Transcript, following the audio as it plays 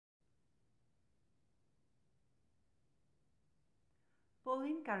Paul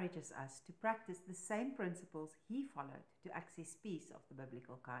encourages us to practice the same principles he followed to access peace of the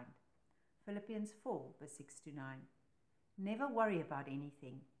biblical kind. Philippians 4, verse 6 to 9. Never worry about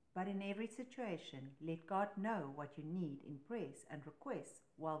anything, but in every situation let God know what you need in prayers and requests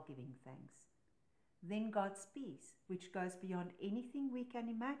while giving thanks. Then God's peace, which goes beyond anything we can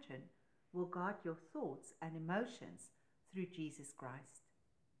imagine, will guard your thoughts and emotions through Jesus Christ.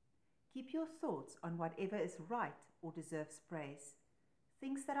 Keep your thoughts on whatever is right or deserves praise,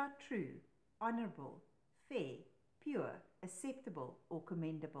 things that are true, honorable, fair, pure, acceptable, or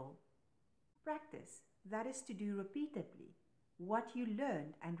commendable. Practice, that is to do repeatedly, what you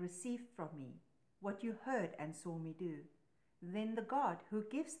learned and received from me, what you heard and saw me do. Then the God who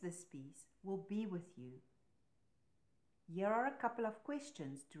gives this peace will be with you. Here are a couple of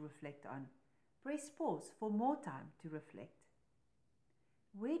questions to reflect on. Press pause for more time to reflect.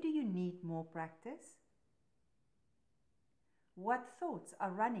 Where do you need more practice? What thoughts are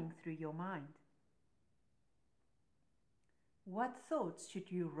running through your mind? What thoughts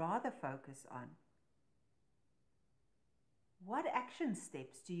should you rather focus on? What action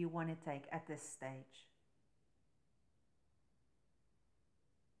steps do you want to take at this stage?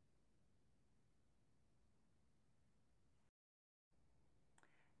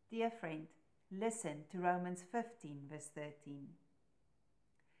 Dear friend, listen to Romans 15, verse 13.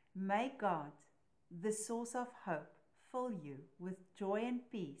 May God, the source of hope, fill you with joy and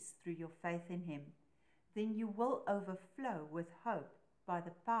peace through your faith in Him. Then you will overflow with hope by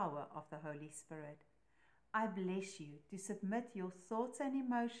the power of the Holy Spirit. I bless you to submit your thoughts and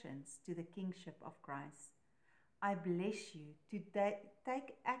emotions to the kingship of Christ. I bless you to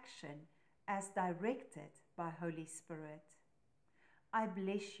take action as directed by Holy Spirit. I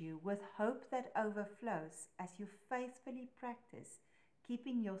bless you with hope that overflows as you faithfully practice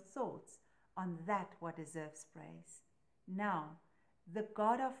keeping your thoughts on that what deserves praise. Now, the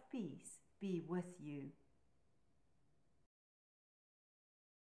God of peace be with you.